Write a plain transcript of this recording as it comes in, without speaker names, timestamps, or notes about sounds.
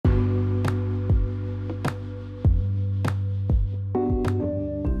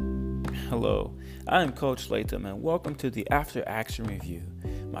Hello, I am Coach Latham and welcome to the After Action Review,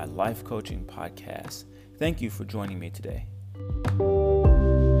 my life coaching podcast. Thank you for joining me today.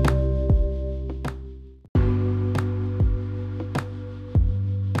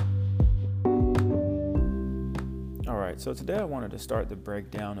 Alright, so today I wanted to start the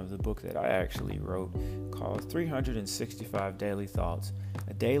breakdown of the book that I actually wrote called 365 Daily Thoughts,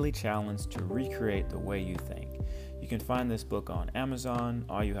 a daily challenge to recreate the way you think. You can find this book on Amazon.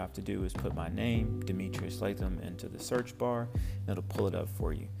 All you have to do is put my name, Demetrius Latham, into the search bar, and it'll pull it up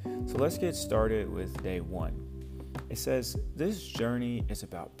for you. So let's get started with day one. It says, this journey is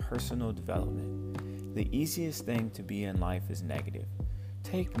about personal development. The easiest thing to be in life is negative.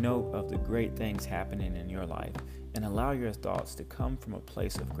 Take note of the great things happening in your life and allow your thoughts to come from a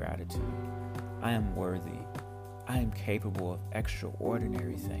place of gratitude. I am worthy. I am capable of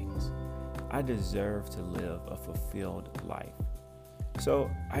extraordinary things. I deserve to live a fulfilled life. So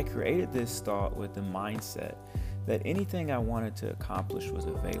I created this thought with the mindset that anything I wanted to accomplish was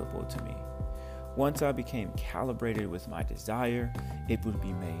available to me. Once I became calibrated with my desire, it would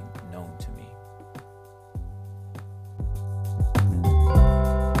be made known to